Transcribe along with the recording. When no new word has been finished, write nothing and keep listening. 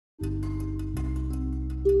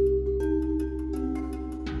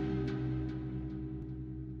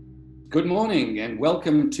Good morning and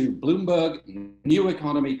welcome to Bloomberg New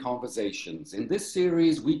Economy Conversations. In this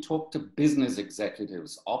series, we talk to business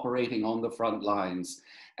executives operating on the front lines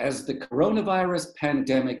as the coronavirus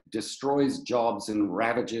pandemic destroys jobs and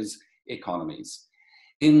ravages economies.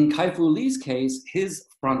 In Kai-Fu Lee's case, his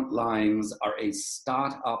front lines are a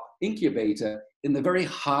startup incubator in the very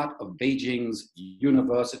heart of Beijing's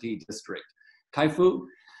university district. Kai-Fu,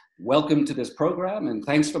 welcome to this program and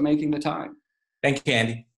thanks for making the time. Thank you,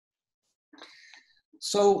 Andy.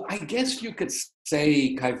 So I guess you could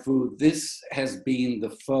say, Kai-Fu, this has been the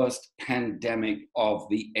first pandemic of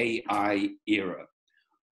the AI era.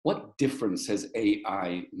 What difference has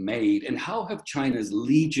AI made, and how have China's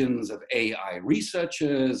legions of AI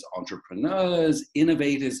researchers, entrepreneurs,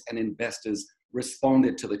 innovators, and investors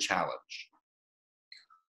responded to the challenge?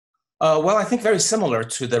 Well, I think very similar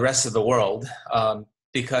to the rest of the world,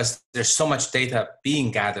 because there's so much data being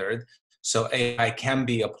gathered, so AI can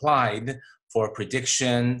be applied for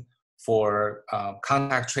prediction, for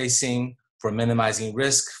contact tracing, for minimizing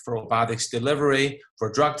risk, for robotics delivery,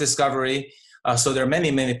 for drug discovery. So there are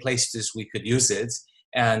many, many places we could use it.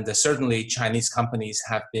 And certainly Chinese companies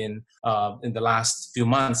have been, in the last few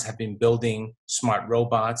months, have been building smart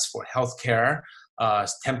robots for healthcare,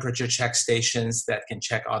 temperature check stations that can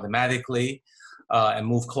check automatically and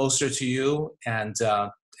move closer to you, and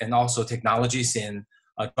also technologies in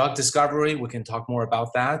drug discovery. We can talk more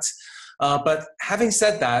about that. But having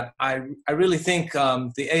said that, I really think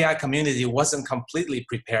the AI community wasn't completely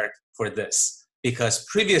prepared for this, because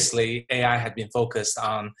previously AI had been focused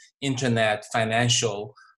on internet,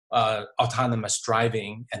 financial, autonomous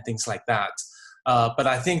driving, and things like that. But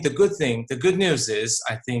I think the good news is,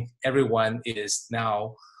 I think everyone is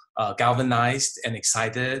now galvanized and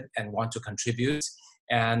excited and want to contribute.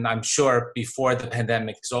 And I'm sure before the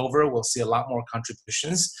pandemic is over, we'll see a lot more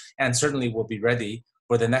contributions, and certainly we'll be ready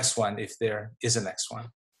for the next one if there is a next one.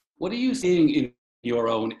 What are you seeing in your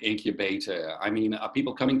own incubator? I mean, are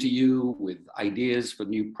people coming to you with ideas for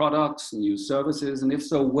new products, new services? And if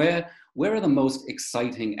so, where are the most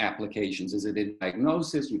exciting applications? Is it in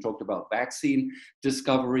diagnosis? You talked about vaccine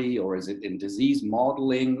discovery, or is it in disease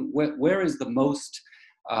modeling? Where is the most,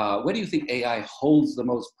 where do you think AI holds the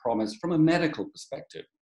most promise from a medical perspective?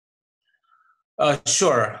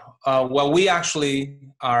 Sure. Well, we actually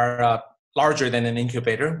are larger than an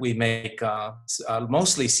incubator. We make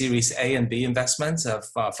mostly Series A and B investments of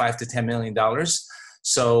 $5 to $10 million.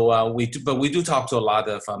 So we do talk to a lot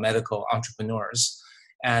of medical entrepreneurs.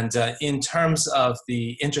 And in terms of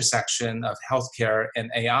the intersection of healthcare and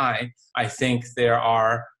AI, I think there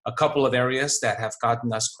are a couple of areas that have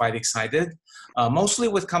gotten us quite excited, mostly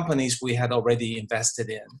with companies we had already invested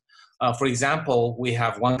in. For example, we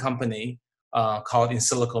have one company called In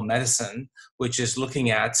Silico Medicine, which is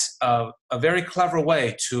looking at a very clever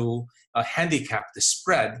way to handicap the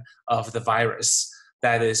spread of the virus.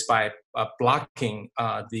 That is by blocking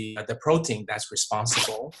the protein that's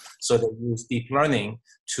responsible. So they use deep learning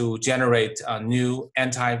to generate new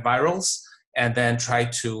antivirals and then try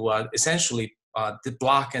to essentially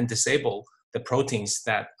block and disable the proteins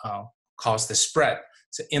that cause the spread.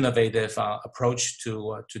 It's an innovative approach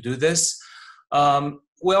to do this.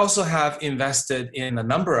 We also have invested in a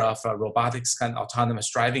number of robotics and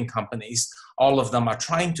autonomous driving companies. All of them are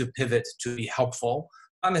trying to pivot to be helpful,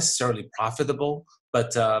 not necessarily profitable,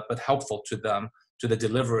 but helpful to them, to the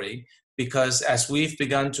delivery. Because as we've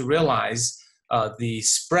begun to realize, the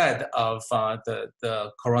spread of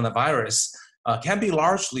the coronavirus can be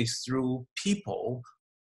largely through people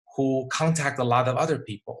who contact a lot of other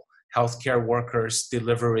people, healthcare workers,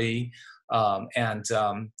 delivery, and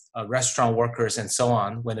restaurant workers and so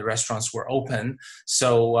on when the restaurants were open.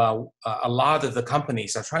 So a lot of the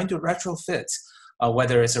companies are trying to retrofit,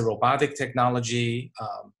 whether it's a robotic technology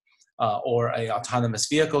or a autonomous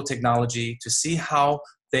vehicle technology, to see how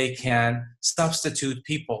they can substitute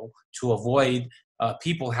people to avoid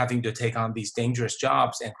people having to take on these dangerous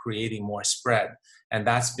jobs and creating more spread. And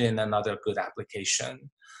that's been another good application.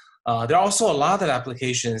 There are also a lot of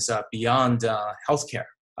applications beyond healthcare,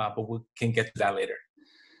 but we can get to that later.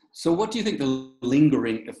 So what do you think the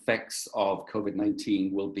lingering effects of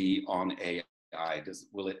COVID-19 will be on AI?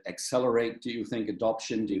 Will it accelerate, do you think,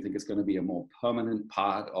 adoption? Do you think it's going to be a more permanent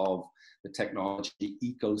part of the technology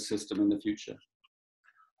ecosystem in the future?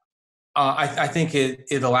 I think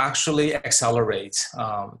it'll actually accelerate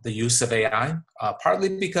the use of AI,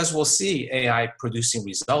 partly because we'll see AI producing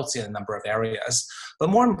results in a number of areas. But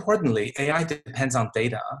more importantly, AI depends on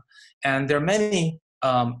data. And there are many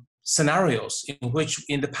scenarios in which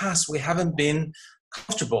in the past we haven't been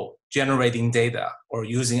comfortable generating data or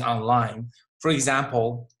using online For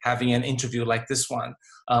example, having an interview like this one,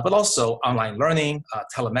 but also online learning,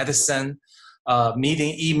 telemedicine,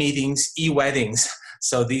 e-meetings, e-weddings.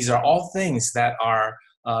 So these are all things that are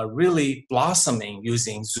really blossoming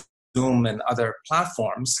using Zoom and other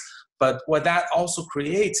platforms. But what that also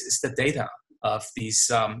creates is the data of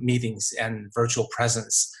these meetings and virtual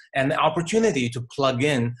presence, and the opportunity to plug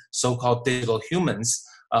in so-called digital humans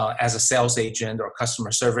as a sales agent or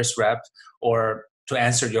customer service rep, or to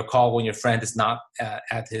answer your call when your friend is not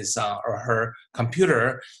at his or her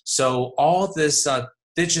computer. So all this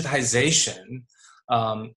digitization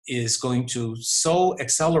is going to so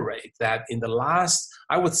accelerate that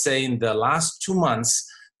I would say in the last 2 months,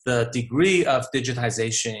 the degree of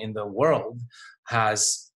digitization in the world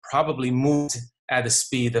has probably moved at a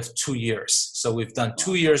speed of 2 years. So we've done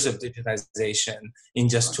 2 years of digitization in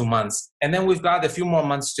just 2 months. And then we've got a few more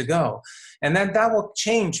months to go. And then that will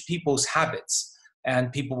change people's habits,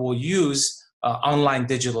 and people will use online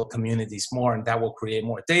digital communities more, and that will create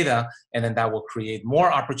more data, and then that will create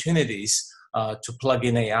more opportunities to plug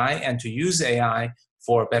in AI and to use AI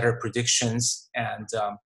for better predictions and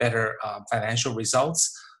better financial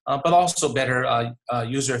results, but also better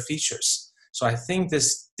user features. So I think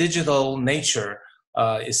this digital nature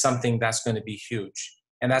is something that's going to be huge.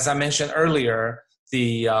 And as I mentioned earlier,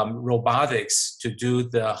 the robotics to do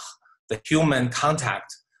the human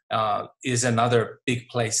contact is another big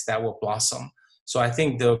place that will blossom. So I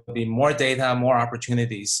think there will be more data, more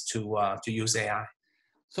opportunities to use AI.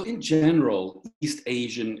 So in general, East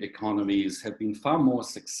Asian economies have been far more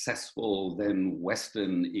successful than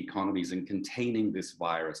Western economies in containing this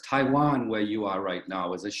virus. Taiwan, where you are right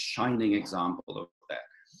now, is a shining example of that.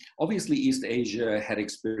 Obviously, East Asia had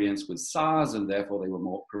experience with SARS, and therefore they were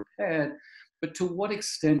more prepared. But to what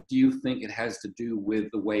extent do you think it has to do with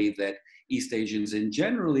the way that East Asians in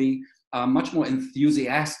generally are much more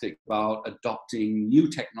enthusiastic about adopting new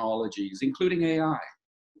technologies, including AI?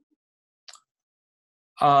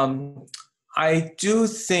 I do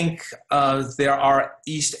think there are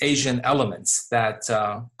East Asian elements that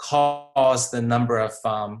cause the number of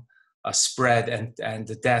spread and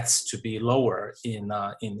the deaths to be lower in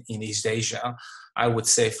East Asia. I would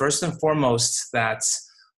say first and foremost that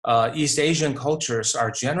East Asian cultures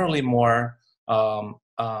are generally more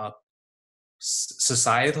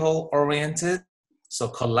societal oriented, so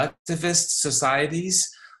collectivist societies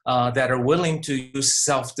that are willing to use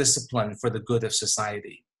self-discipline for the good of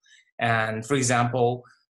society. And for example,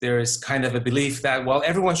 there is kind of a belief that, well,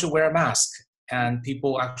 everyone should wear a mask, and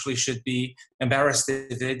people actually should be embarrassed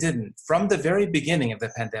if they didn't from the very beginning of the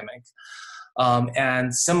pandemic.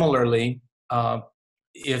 And similarly,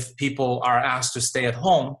 if people are asked to stay at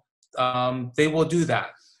home, they will do that.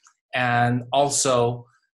 And also,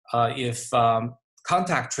 if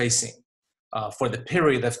contact tracing for the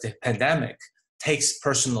period of the pandemic takes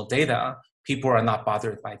personal data, people are not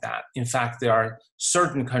bothered by that. In fact, there are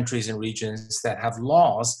certain countries and regions that have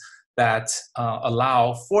laws that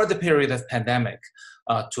allow for the period of pandemic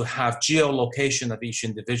to have geolocation of each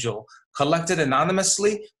individual collected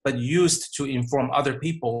anonymously, but used to inform other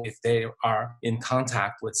people if they are in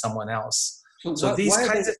contact with someone else. So these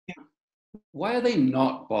kinds of things. Why are they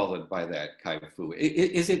not bothered by that, Kai-Fu?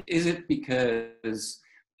 Is it because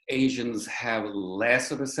Asians have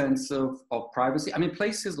less of a sense of privacy? I mean,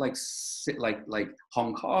 places like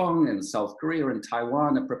Hong Kong and South Korea and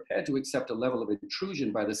Taiwan are prepared to accept a level of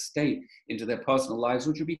intrusion by the state into their personal lives,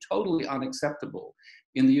 which would be totally unacceptable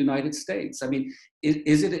in the United States. I mean,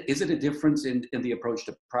 is it a difference in the approach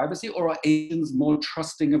to privacy, or are Asians more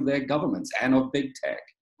trusting of their governments and of big tech?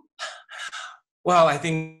 Well, I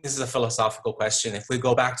think this is a philosophical question. If we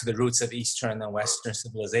go back to the roots of Eastern and Western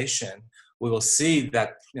civilization, we will see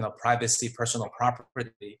that privacy, personal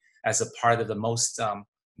property, as a part of the most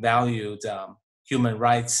valued human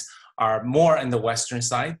rights are more in the Western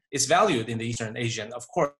side. It's valued in the Eastern Asian, of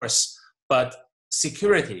course, but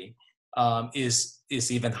security is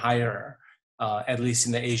even higher, at least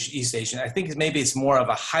in the East Asian. I think maybe it's more of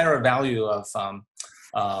a higher value of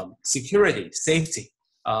security, safety.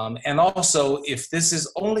 And also, if this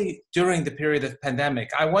is only during the period of pandemic,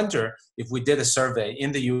 I wonder if we did a survey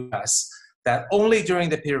in the US that only during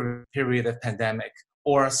the period of pandemic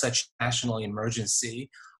or such national emergency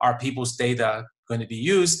are people's data going to be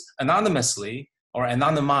used anonymously or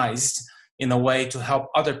anonymized in a way to help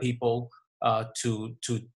other people to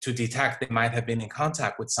detect they might have been in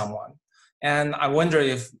contact with someone. And I wonder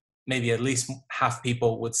if maybe at least half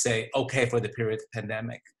people would say, okay, for the period of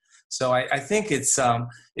pandemic. So I think it's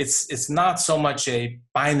not so much a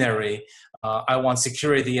binary, I want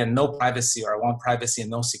security and no privacy, or I want privacy and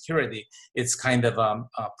no security. It's kind of a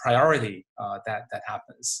priority that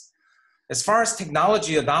happens. As far as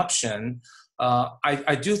technology adoption,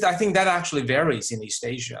 I think that actually varies in East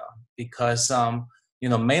Asia because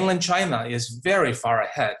mainland China is very far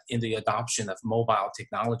ahead in the adoption of mobile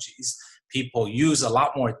technologies. People use a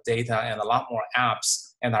lot more data and a lot more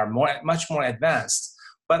apps and are much more advanced.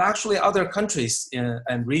 But actually other countries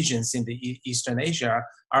and regions in the Eastern Asia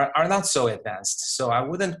are not so advanced. So I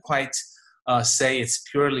wouldn't quite say it's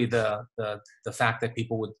purely the fact that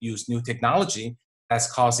people would use new technology that's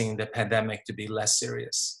causing the pandemic to be less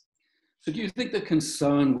serious. So do you think the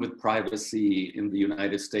concern with privacy in the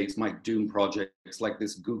United States might doom projects like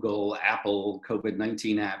this Google, Apple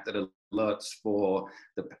COVID-19 app that alerts for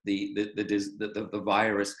the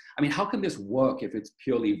virus? I mean, how can this work if it's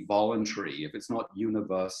purely voluntary, if it's not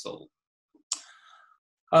universal?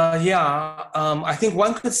 I think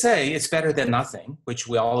one could say it's better than nothing, which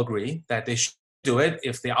we all agree that they should do it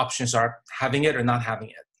if the options are having it or not having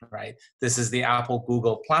it, right? This is the Apple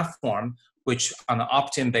Google platform, which on an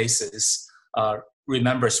opt-in basis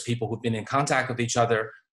remembers people who've been in contact with each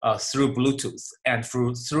other through Bluetooth and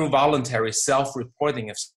through voluntary self-reporting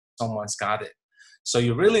if someone's got it. So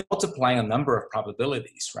you're really multiplying a number of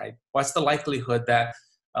probabilities, right? What's the likelihood that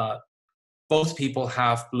both people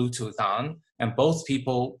have Bluetooth on and both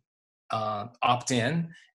people opt in?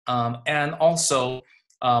 And also,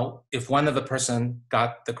 if one of the person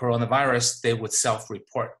got the coronavirus, they would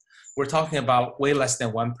self-report. We're talking about way less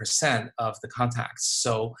than 1% of the contacts.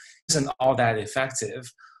 So it isn't all that effective.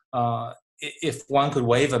 If one could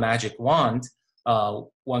wave a magic wand,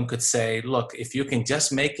 one could say, look, if you can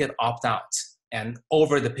just make it opt out and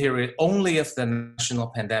over the period only of the national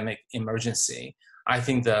pandemic emergency, I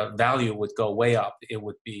think the value would go way up. It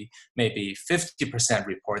would be maybe 50%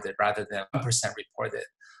 reported rather than 1% reported.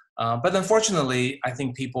 But unfortunately, I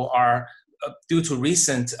think people are, due to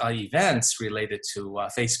recent events related to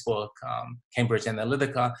Facebook, Cambridge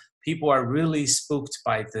Analytica, people are really spooked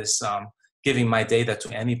by this giving my data to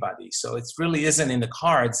anybody. So it really isn't in the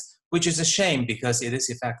cards, which is a shame because it is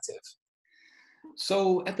effective.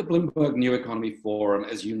 So at the Bloomberg New Economy Forum,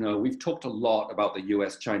 as you know, we've talked a lot about the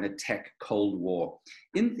US-China tech Cold War.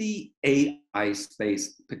 In the AI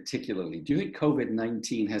space particularly, do you think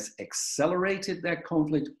COVID-19 has accelerated that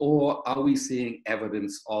conflict, or are we seeing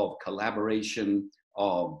evidence of collaboration,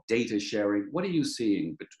 of data sharing? What are you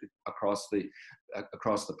seeing across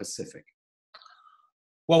the Pacific?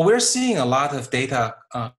 Well, we're seeing a lot of data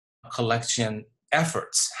collection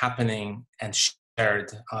efforts happening and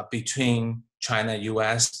shared between China,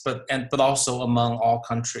 US, but also among all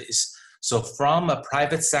countries. So from a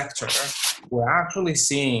private sector, we're actually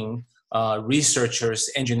seeing researchers,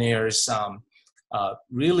 engineers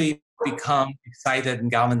really become excited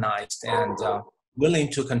and galvanized and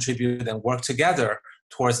willing to contribute and work together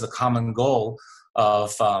towards the common goal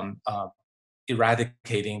of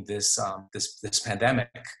eradicating this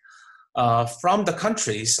pandemic. From the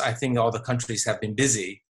countries, I think all the countries have been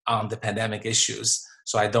busy on the pandemic issues.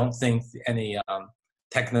 So I don't think any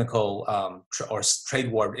technical or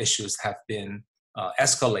trade war issues have been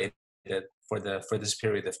escalated for this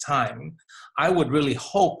period of time. I would really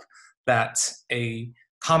hope that a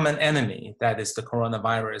common enemy, that is the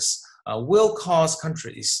coronavirus, will cause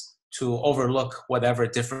countries to overlook whatever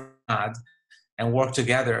difference had and work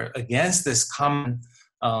together against this common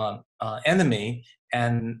enemy,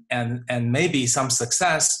 and maybe some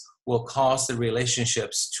success will cause the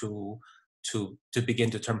relationships to begin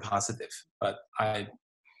to turn positive. But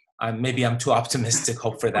maybe I'm too optimistic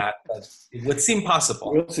hope for that, but it would seem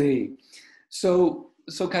possible. We'll see. So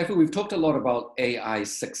Kai-Fu, we've talked a lot about AI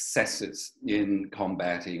successes in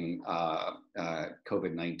combating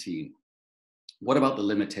COVID-19. What about the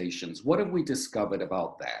limitations? What have we discovered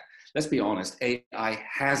about that? Let's be honest, AI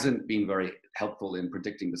hasn't been very helpful in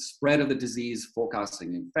predicting the spread of the disease,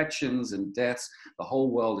 forecasting infections and deaths. The whole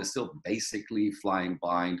world is still basically flying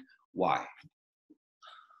blind. Why?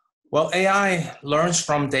 Well, AI learns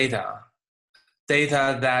from data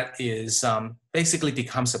that is basically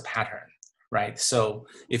becomes a pattern, right? So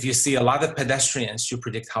if you see a lot of pedestrians, you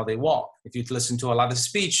predict how they walk. If you listen to a lot of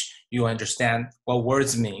speech, you understand what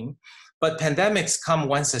words mean. But pandemics come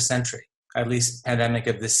once a century, at least pandemic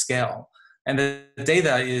of this scale. And the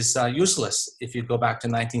data is useless. If you go back to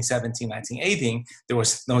 1917, 1918, there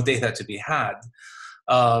was no data to be had.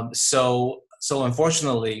 So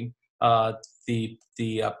unfortunately, the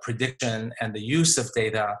prediction and the use of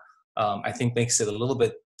data, I think, makes it a little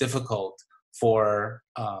bit difficult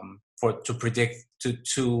to predict,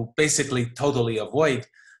 to basically totally avoid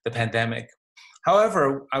the pandemic.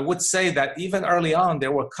 However, I would say that even early on,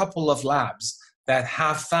 there were a couple of labs that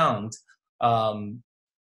have found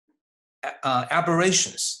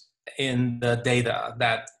aberrations in the data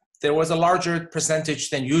that there was a larger percentage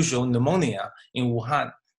than usual pneumonia in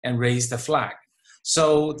Wuhan and raised the flag.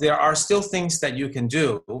 So there are still things that you can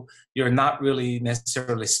do. You're not really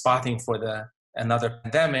necessarily spotting for another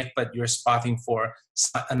pandemic, but you're spotting for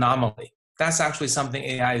anomaly. That's actually something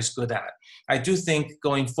AI is good at. I do think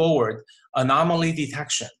going forward, anomaly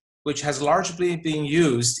detection, which has largely been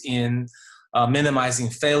used in minimizing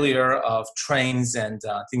failure of trains and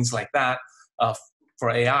things like that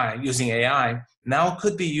for AI, using AI, now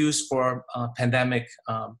could be used for pandemic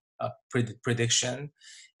prediction.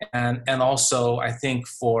 And also, I think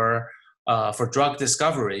for drug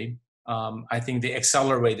discovery, I think the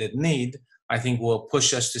accelerated need, I think will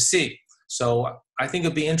push us to see. So I think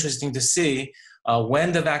it'd be interesting to see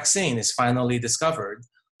when the vaccine is finally discovered,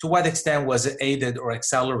 to what extent was it aided or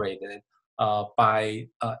accelerated by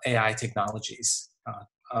AI technologies.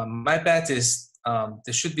 My bet is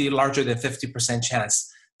there should be larger than 50%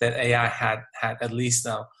 chance that AI had at least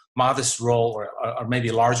a modest role, or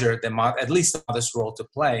maybe larger than at least a modest role to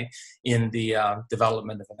play in the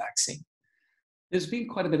development of a vaccine. There's been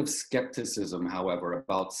quite a bit of skepticism, however,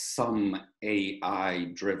 about some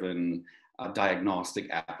AI-driven diagnostic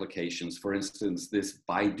applications. For instance, this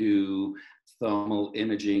Baidu thermal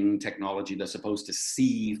imaging technology that's supposed to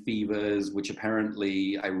see fevers, which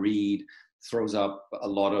apparently, I read, throws up a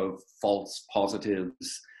lot of false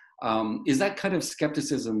positives. Is that kind of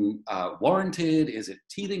skepticism warranted? Is it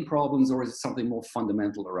teething problems, or is it something more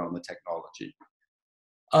fundamental around the technology?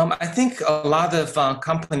 I think a lot of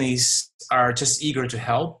companies are just eager to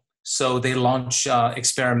help, so they launch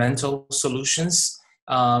experimental solutions,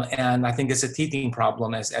 and I think it's a teething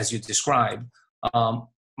problem, as you described.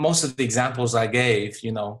 Most of the examples I gave,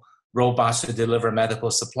 robots to deliver medical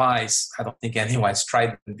supplies, I don't think anyone's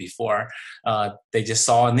tried them before. They just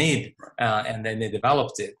saw a need, and then they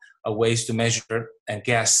developed it. Ways to measure and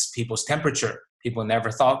guess people's temperature. People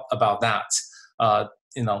never thought about that.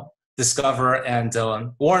 Discover and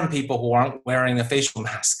warn people who aren't wearing a facial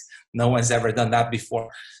mask. No one's ever done that before.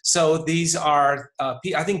 So these are,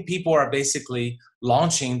 I think people are basically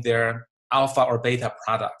launching their alpha or beta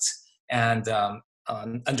products. And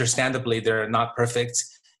understandably, they're not perfect.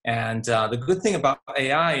 And the good thing about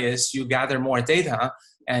AI is you gather more data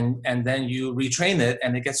and then you retrain it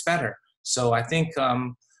and it gets better. So I think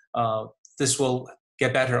this will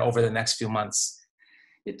get better over the next few months.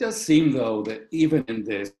 It does seem, though, that even in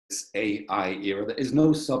this AI era, there is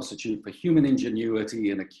no substitute for human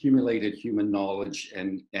ingenuity and accumulated human knowledge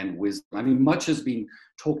and wisdom. I mean, much has been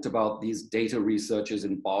talked about these data researchers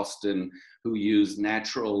in Boston who use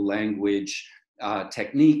natural language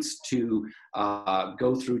techniques to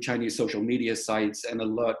go through Chinese social media sites and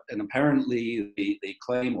alert. And apparently they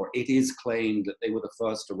claim, or it is claimed, that they were the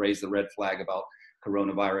first to raise the red flag about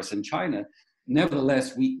coronavirus in China.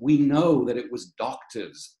 Nevertheless, we know that it was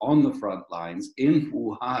doctors on the front lines in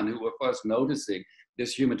Wuhan who were first noticing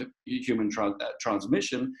this human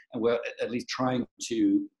transmission, and were at least trying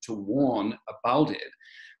to warn about it.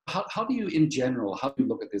 How do you, in general, how do you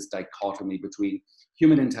look at this dichotomy between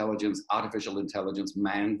human intelligence, artificial intelligence,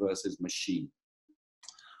 man versus machine?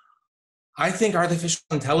 I think artificial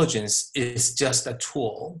intelligence is just a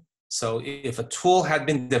tool. So if a tool had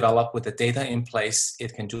been developed with the data in place,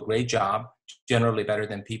 it can do a great job, generally better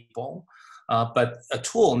than people. But a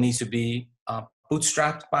tool needs to be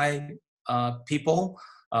bootstrapped by people,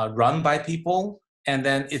 run by people, and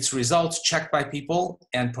then its results checked by people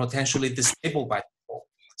and potentially disabled by people.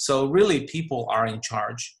 So really people are in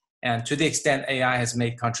charge. And to the extent AI has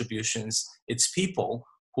made contributions, it's people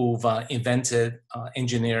who've invented,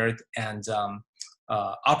 engineered, and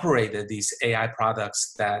operated these AI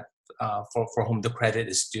products that for whom the credit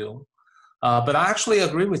is due. But I actually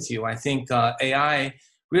agree with you. I think AI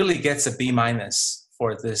really gets a B-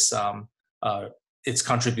 for this its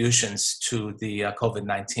contributions to the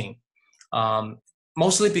COVID-19.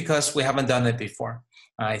 Mostly because we haven't done it before.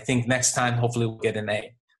 I think next time, hopefully we'll get an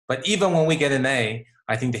A. But even when we get an A,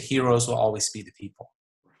 I think the heroes will always be the people.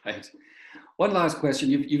 Right. One last question.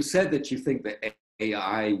 You said that you think that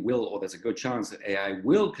AI will, or there's a good chance that AI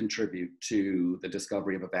will contribute to the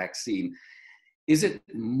discovery of a vaccine. Is it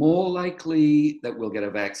more likely that we'll get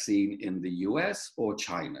a vaccine in the US or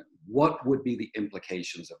China? What would be the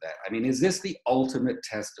implications of that? I mean, is this the ultimate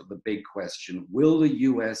test of the big question? Will the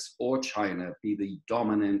US or China be the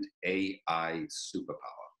dominant AI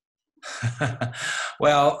superpower?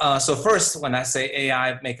 Well, so first, when I say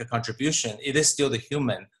AI make a contribution, it is still the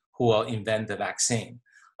human who will invent the vaccine.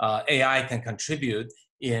 AI can contribute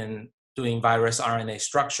in doing virus RNA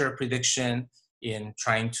structure prediction, in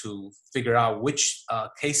trying to figure out which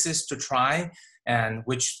cases to try and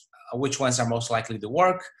which which ones are most likely to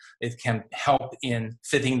work. It can help in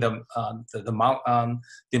fitting the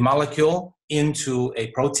molecule into a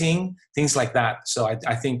protein, things like that. So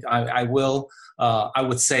I think I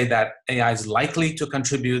would say that AI is likely to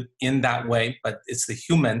contribute in that way, but it's the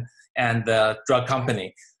human and the drug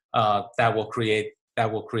company that will create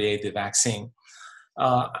the vaccine.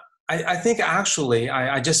 I think actually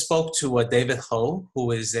I just spoke to David Ho,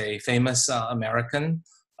 who is a famous American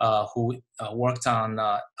who worked on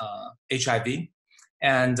HIV,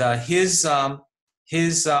 and his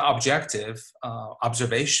objective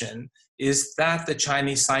observation is that the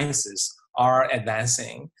Chinese sciences are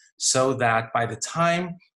advancing, so that by the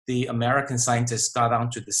time the American scientists got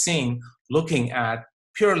onto the scene, looking at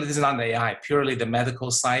purely, this is not AI, purely the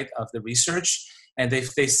medical side of the research, and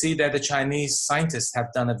they see that the Chinese scientists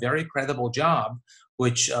have done a very credible job,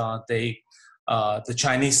 which the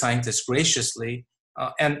Chinese scientists graciously,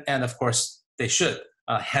 and of course they should,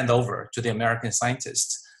 hand over to the American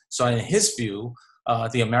scientists. So in his view,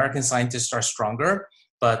 the American scientists are stronger,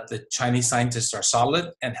 but the Chinese scientists are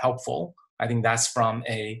solid and helpful. I think that's from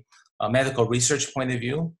a medical research point of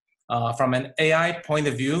view. From an AI point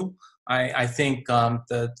of view, I think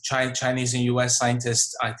the Chinese and US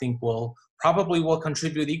scientists, I think, probably will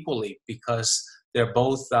contribute equally, because they're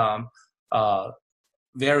both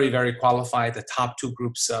very, very qualified, the top two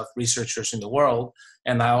groups of researchers in the world.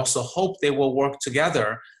 And I also hope they will work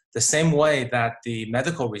together the same way that the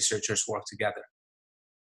medical researchers work together.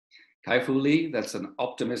 Kai-Fu Lee, that's an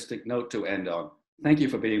optimistic note to end on. Thank you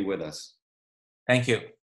for being with us. Thank you.